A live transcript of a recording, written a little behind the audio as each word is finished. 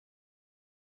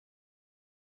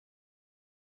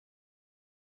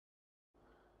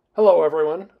Hello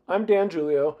everyone, I'm Dan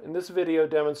Giulio, and this video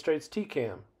demonstrates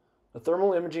tCam, a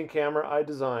thermal imaging camera I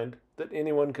designed that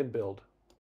anyone can build.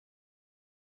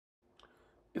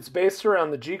 It's based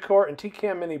around the gCore and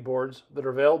tCam-Mini boards that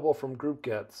are available from Group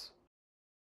Getz.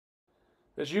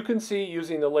 As you can see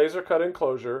using the laser cut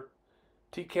enclosure,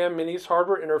 tCam-Mini's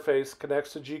hardware interface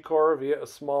connects to gCore via a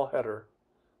small header.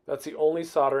 That's the only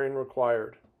soldering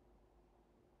required.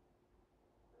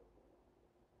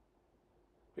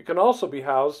 It can also be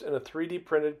housed in a 3D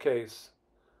printed case.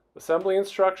 Assembly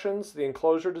instructions, the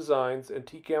enclosure designs, and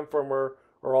tCam firmware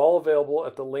are all available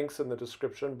at the links in the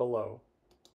description below.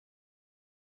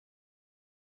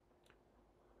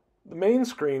 The main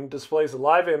screen displays a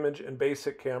live image and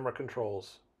basic camera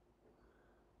controls.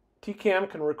 tCam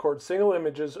can record single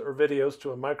images or videos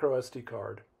to a micro SD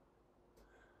card.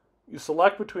 You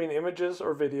select between images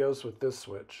or videos with this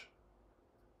switch.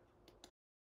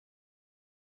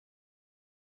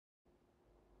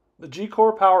 The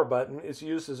gCore power button is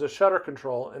used as a shutter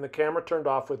control and the camera turned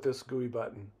off with this GUI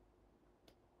button.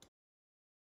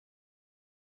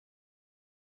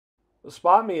 The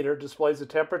spot meter displays the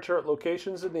temperature at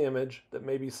locations in the image that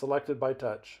may be selected by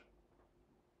touch.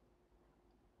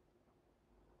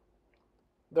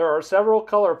 There are several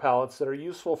color palettes that are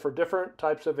useful for different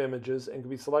types of images and can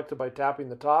be selected by tapping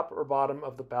the top or bottom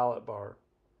of the palette bar.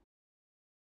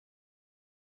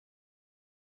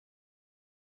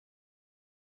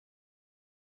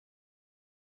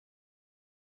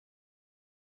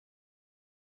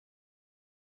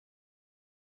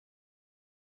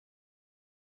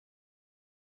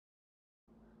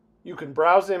 You can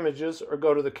browse images or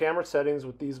go to the camera settings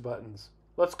with these buttons.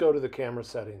 Let's go to the camera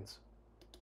settings.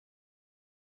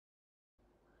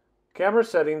 Camera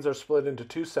settings are split into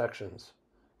two sections.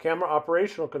 Camera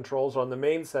operational controls on the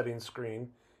main settings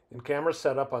screen and camera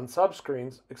setup on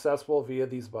subscreens accessible via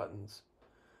these buttons.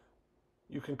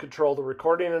 You can control the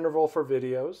recording interval for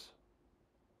videos,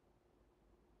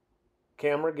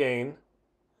 camera gain,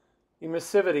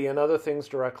 emissivity, and other things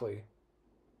directly.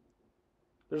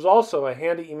 There's also a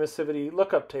handy emissivity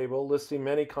lookup table listing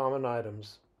many common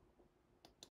items.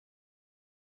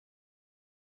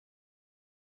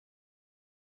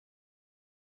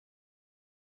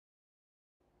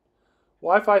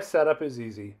 Wi-Fi setup is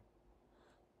easy.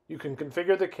 You can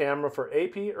configure the camera for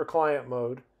AP or client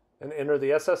mode and enter the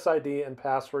SSID and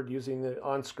password using the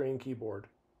on-screen keyboard.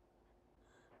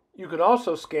 You can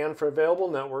also scan for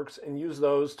available networks and use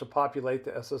those to populate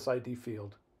the SSID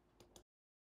field.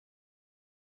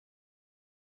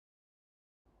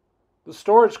 The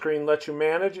storage screen lets you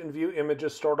manage and view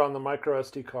images stored on the micro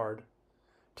SD card.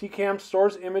 tCam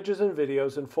stores images and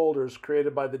videos in folders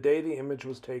created by the day the image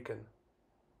was taken.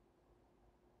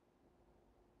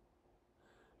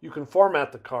 You can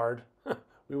format the card.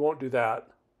 We won't do that.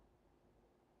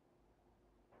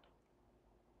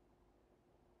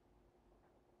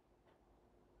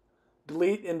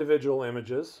 Delete individual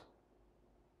images.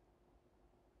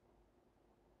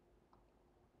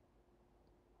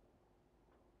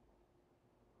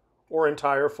 Or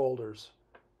entire folders.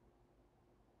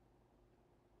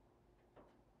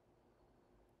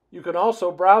 You can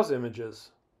also browse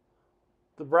images.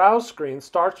 The browse screen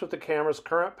starts with the camera's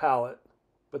current palette,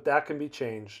 but that can be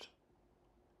changed.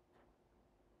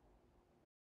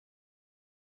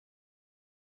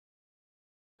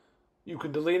 You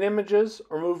can delete images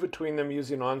or move between them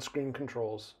using on-screen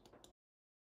controls.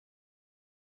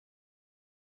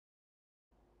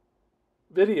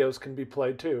 Videos can be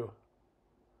played too.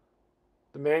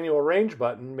 The manual range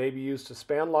button may be used to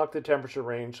span lock the temperature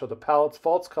range so the palette's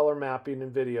false color mapping in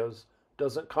videos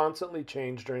doesn't constantly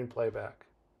change during playback.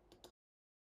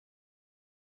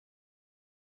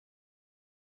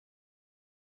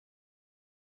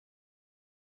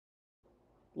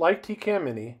 Like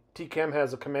tCam-Mini, tCam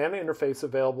has a command interface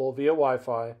available via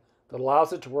Wi-Fi that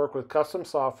allows it to work with custom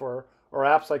software or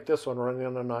apps like this one running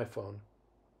on an iPhone.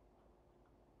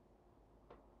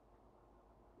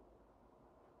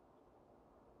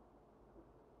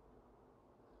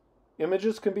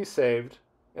 Images can be saved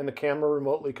and the camera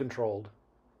remotely controlled.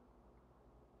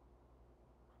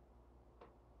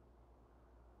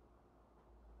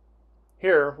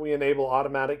 Here we enable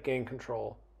automatic gain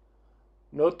control.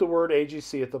 Note the word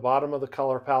AGC at the bottom of the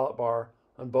color palette bar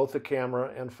on both the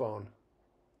camera and phone.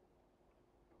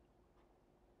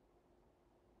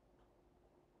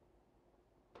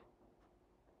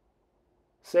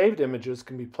 Saved images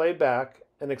can be played back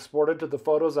and exported to the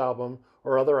Photos album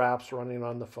or other apps running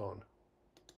on the phone.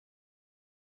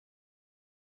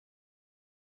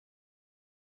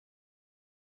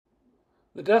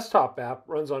 The desktop app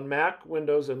runs on Mac,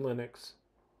 Windows, and Linux.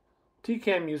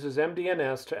 tCam uses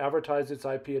MDNS to advertise its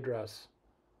IP address.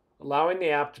 allowing the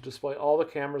app to display all the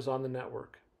cameras on the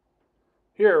network.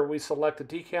 Here, we select the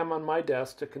tCam on my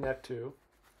desk to connect to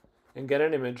and get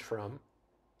an image from.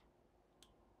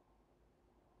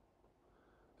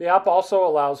 The app also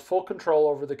allows full control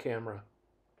over the camera.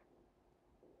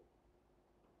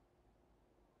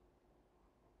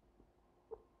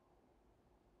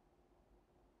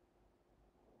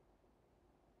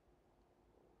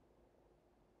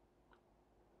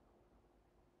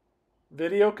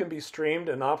 Video can be streamed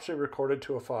and optionally recorded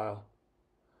to a file.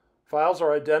 Files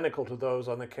are identical to those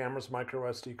on the camera's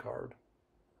microSD card.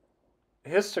 A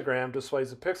histogram displays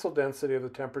the pixel density of the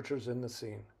temperatures in the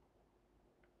scene.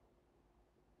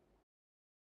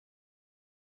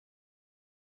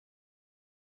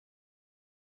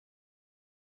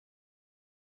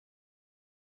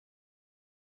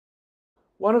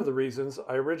 One of the reasons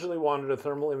I originally wanted a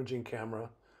thermal imaging camera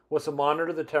was to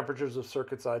monitor the temperatures of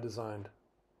circuits I designed.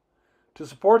 To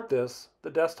support this, the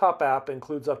desktop app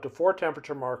includes up to 4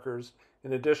 temperature markers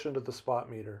in addition to the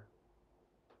spot meter.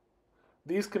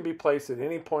 These can be placed at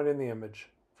any point in the image,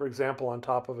 for example on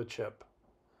top of a chip.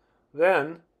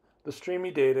 Then, the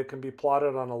streamy data can be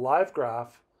plotted on a live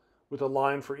graph with a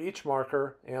line for each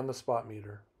marker and the spot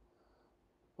meter.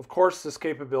 Of course, this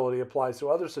capability applies to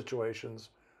other situations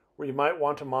where you might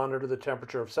want to monitor the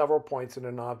temperature of several points in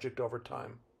an object over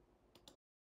time.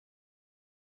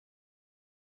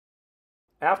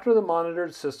 After the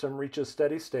monitored system reaches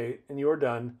steady state and you are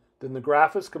done, then the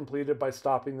graph is completed by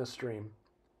stopping the stream.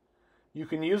 You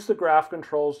can use the graph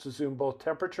controls to zoom both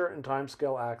temperature and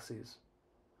timescale axes.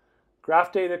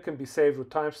 Graph data can be saved with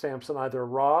timestamps in either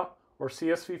RAW or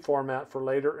CSV format for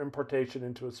later importation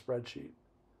into a spreadsheet.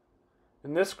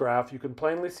 In this graph, you can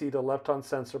plainly see the lepton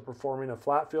sensor performing a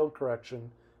flat field correction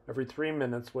every 3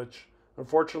 minutes, which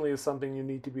unfortunately is something you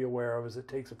need to be aware of as it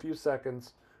takes a few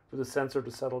seconds for the sensor to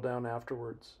settle down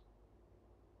afterwards.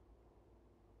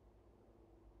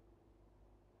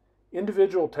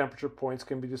 Individual temperature points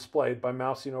can be displayed by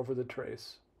mousing over the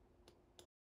trace.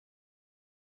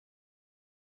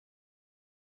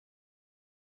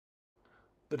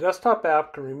 The desktop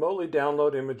app can remotely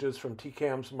download images from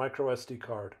tCam's microSD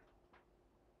card.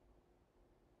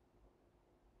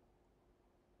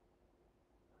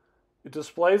 It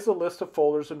displays a list of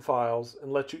folders and files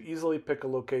and lets you easily pick a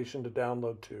location to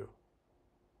download to.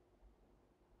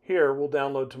 Here, we'll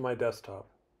download to my desktop.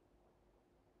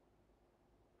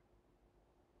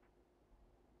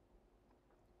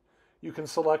 You can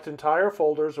select entire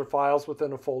folders or files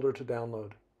within a folder to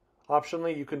download.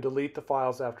 Optionally, you can delete the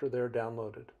files after they're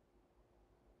downloaded.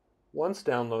 Once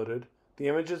downloaded, the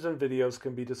images and videos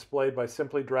can be displayed by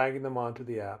simply dragging them onto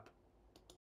the app.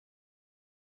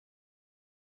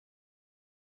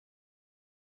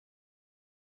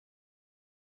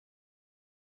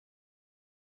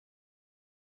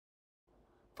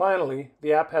 Finally,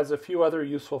 the app has a few other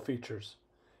useful features.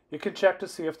 You can check to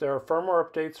see if there are firmware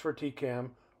updates for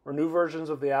tCam or new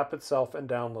versions of the app itself and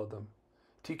download them.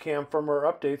 tCam firmware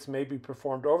updates may be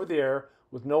performed over the air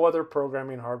with no other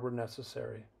programming hardware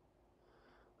necessary.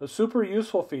 A super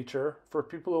useful feature for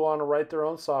people who want to write their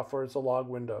own software is the log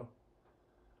window.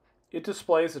 It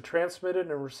displays the transmitted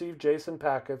and received JSON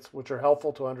packets, which are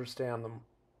helpful to understand them.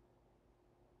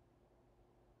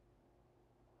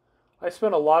 I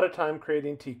spent a lot of time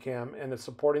creating tCam and its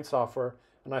supporting software,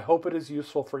 and I hope it is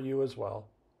useful for you as well.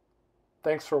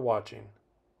 Thanks for watching.